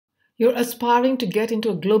You're aspiring to get into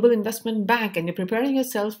a global investment bank and you're preparing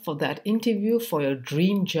yourself for that interview for your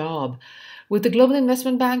dream job. With a global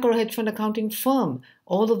investment bank or a hedge fund accounting firm,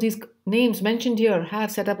 all of these names mentioned here have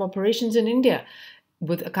set up operations in India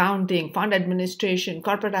with accounting, fund administration,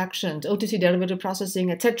 corporate actions, OTC derivative processing,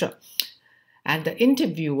 etc. And the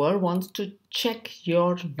interviewer wants to check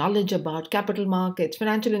your knowledge about capital markets,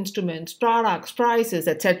 financial instruments, products, prices,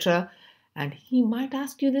 etc. And he might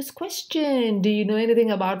ask you this question: do you know anything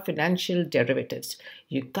about financial derivatives?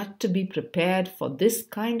 You got to be prepared for this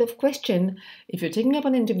kind of question if you're taking up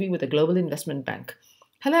an interview with a global investment bank.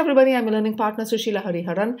 Hello everybody, I'm your learning partner Sushila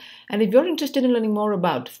Hariharan, and if you're interested in learning more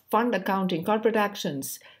about fund accounting, corporate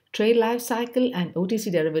actions, trade life cycle, and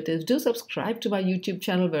OTC derivatives, do subscribe to my YouTube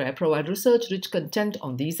channel where I provide research-rich content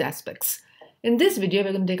on these aspects. In this video,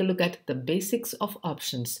 we're going to take a look at the basics of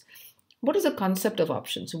options. What is the concept of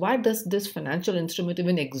options? Why does this financial instrument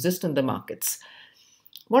even exist in the markets?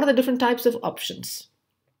 What are the different types of options?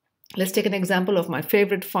 Let's take an example of my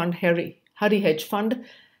favorite fund, Hari Hedge Fund,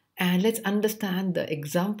 and let's understand the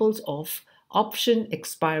examples of option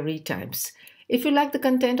expiry times. If you like the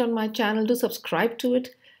content on my channel, do subscribe to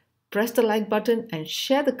it. Press the like button and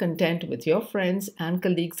share the content with your friends and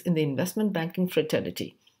colleagues in the investment banking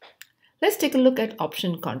fraternity. Let's take a look at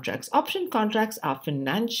option contracts. Option contracts are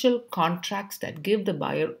financial contracts that give the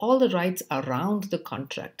buyer all the rights around the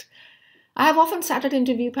contract. I have often sat at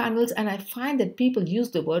interview panels and I find that people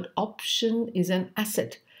use the word option is an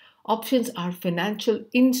asset. Options are financial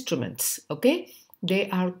instruments, okay? They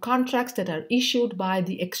are contracts that are issued by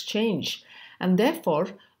the exchange, and therefore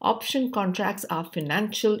option contracts are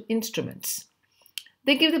financial instruments.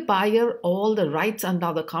 They give the buyer all the rights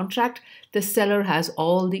under the contract. The seller has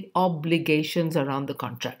all the obligations around the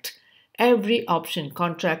contract. Every option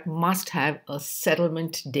contract must have a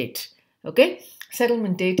settlement date. Okay?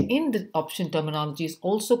 Settlement date in the option terminology is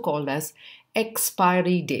also called as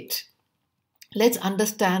expiry date. Let's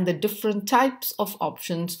understand the different types of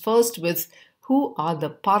options. First, with who are the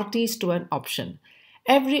parties to an option.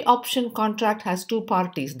 Every option contract has two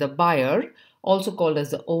parties: the buyer, also called as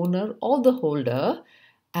the owner or the holder,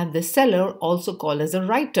 and the seller, also called as a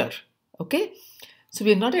writer. Okay, so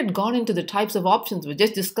we have not yet gone into the types of options. We're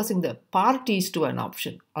just discussing the parties to an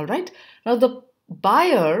option. All right, now the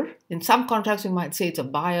buyer, in some contracts you might say it's a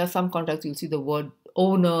buyer, some contracts you'll see the word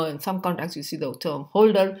owner, in some contracts you see the term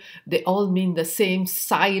holder. They all mean the same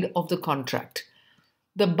side of the contract.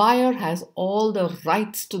 The buyer has all the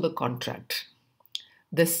rights to the contract.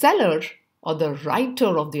 The seller or the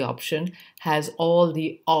writer of the option has all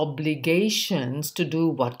the obligations to do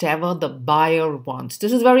whatever the buyer wants.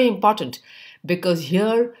 This is very important because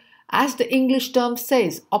here, as the English term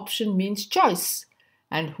says, option means choice.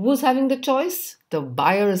 And who's having the choice? The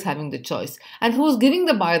buyer is having the choice. And who's giving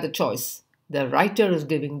the buyer the choice? The writer is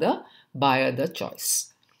giving the buyer the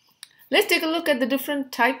choice. Let's take a look at the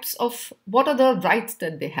different types of what are the rights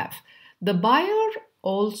that they have. The buyer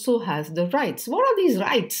also has the rights. What are these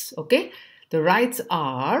rights? Okay, the rights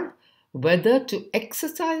are whether to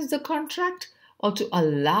exercise the contract or to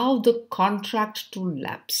allow the contract to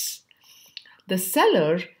lapse. The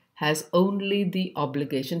seller has only the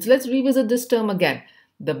obligations. Let's revisit this term again.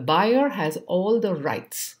 The buyer has all the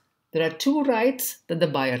rights. There are two rights that the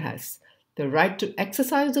buyer has: the right to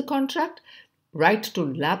exercise the contract, right to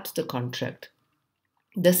lapse the contract.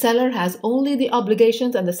 The seller has only the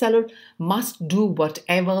obligations, and the seller must do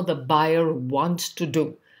whatever the buyer wants to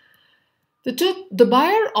do. The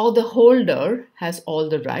buyer or the holder has all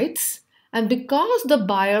the rights, and because the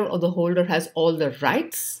buyer or the holder has all the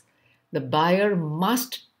rights, the buyer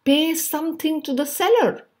must pay something to the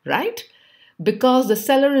seller, right? Because the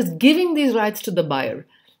seller is giving these rights to the buyer.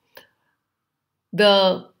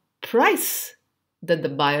 The price that the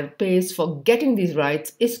buyer pays for getting these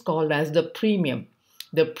rights is called as the premium.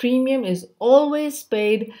 The premium is always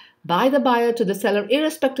paid by the buyer to the seller,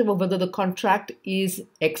 irrespective of whether the contract is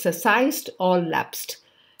exercised or lapsed.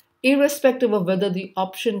 Irrespective of whether the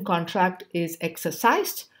option contract is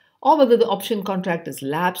exercised or whether the option contract is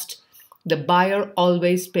lapsed, the buyer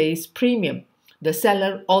always pays premium. The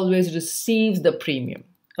seller always receives the premium.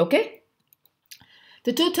 Okay?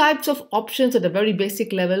 The two types of options at a very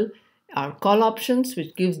basic level are call options,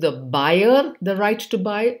 which gives the buyer the right to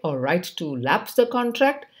buy or right to lapse the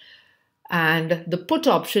contract, and the put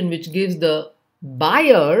option, which gives the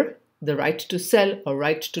buyer the right to sell or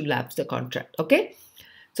right to lapse the contract. Okay,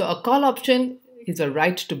 so a call option is a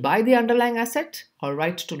right to buy the underlying asset or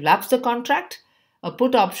right to lapse the contract. A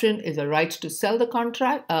put option is a right to sell the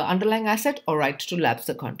underlying asset or right to lapse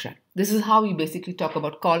the contract. This is how we basically talk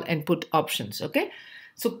about call and put options. Okay,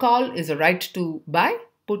 so call is a right to buy.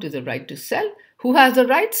 Put is a right to sell. Who has the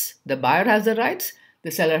rights? The buyer has the rights.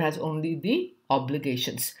 The seller has only the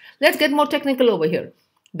obligations. Let's get more technical over here.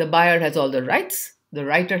 The buyer has all the rights. The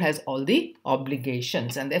writer has all the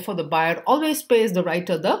obligations. And therefore, the buyer always pays the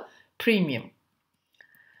writer the premium.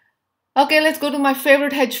 Okay, let's go to my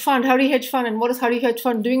favorite hedge fund, Hurry Hedge Fund. And what is Hurry Hedge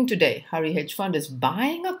Fund doing today? Hurry Hedge Fund is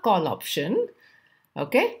buying a call option.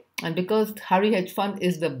 Okay, and because Hurry Hedge Fund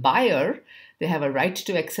is the buyer, they have a right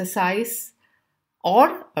to exercise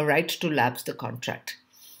or a right to lapse the contract.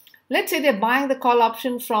 Let's say they're buying the call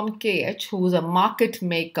option from KH, who is a market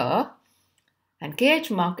maker. And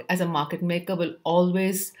KH as a market maker will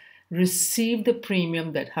always receive the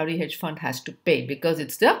premium that Hurry Hedge Fund has to pay because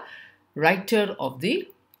it's the writer of the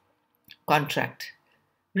contract.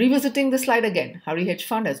 Revisiting the slide again, Hurry Hedge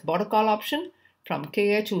Fund has bought a call option from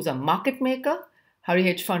KH, who's a market maker. Hurry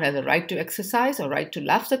Hedge Fund has a right to exercise or right to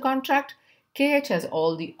lapse the contract. KH has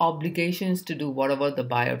all the obligations to do whatever the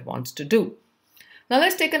buyer wants to do. Now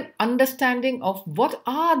let's take an understanding of what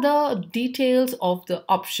are the details of the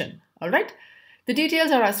option. All right. The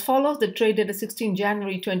details are as follows. The trade date is 16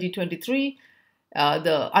 January 2023.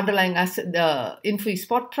 The underlying asset, the in-fee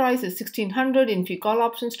spot price is 1600, in-fee call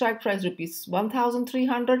option strike price rupees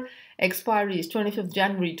 1300, expiry is 25th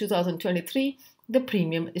January 2023, the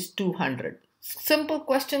premium is 200. Simple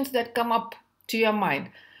questions that come up to your mind.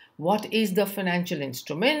 What is the financial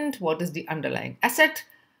instrument? What is the underlying asset?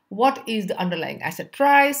 What is the underlying asset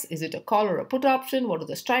price? Is it a call or a put option? What is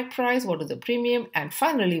the strike price? What is the premium? And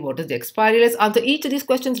finally, what is the expiry? Let's answer each of these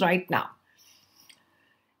questions right now.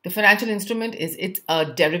 The financial instrument it's a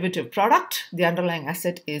derivative product. The underlying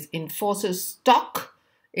asset is Infosys stock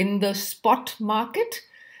in the spot market.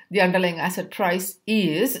 The underlying asset price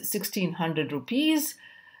is 1600 rupees.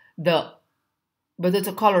 Whether it's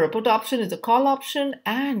a call or a put option is a call option,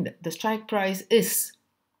 and the strike price is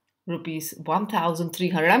rupees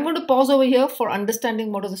 1300. I'm going to pause over here for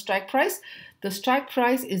understanding what is the strike price. The strike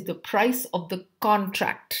price is the price of the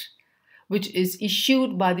contract, which is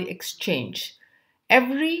issued by the exchange.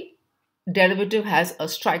 Every derivative has a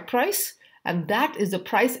strike price, and that is the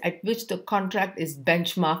price at which the contract is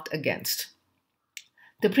benchmarked against.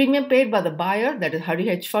 The premium paid by the buyer, that is Hurry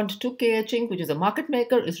Hedge Fund to KH Inc., which is a market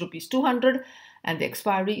maker, is rupees 200, and the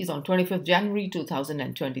expiry is on 25th January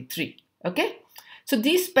 2023. Okay? So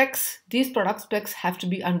these product specs have to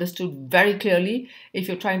be understood very clearly if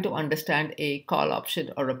you're trying to understand a call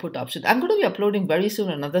option or a put option. I'm going to be uploading very soon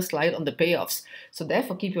another slide on the payoffs. So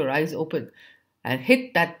therefore, keep your eyes open and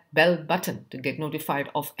hit that bell button to get notified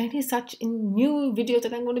of any such new videos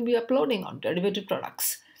that I'm going to be uploading on derivative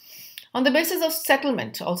products. On the basis of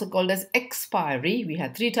settlement, also called as expiry, we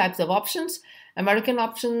had three types of options: American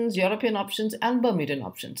options, European options, and Bermudan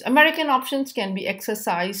options. American options can be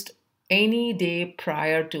exercised any day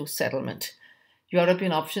prior to settlement.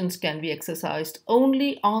 European options can be exercised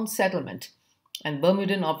only on settlement. And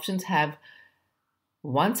Bermudan options have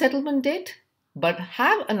one settlement date, but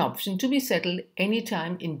have an option to be settled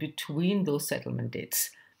anytime in between those settlement dates.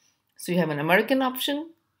 So you have an American option,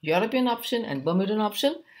 European option, and Bermudan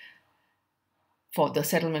option for the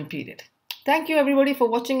settlement period. Thank you everybody for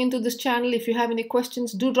watching into this channel. If you have any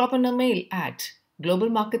questions, do drop in a mail at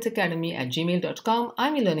globalmarketsacademy@gmail.com.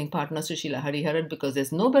 I'm your learning partner, Sushila Hariharan, because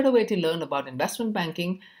there's no better way to learn about investment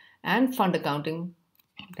banking and fund accounting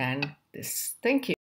than this. Thank you.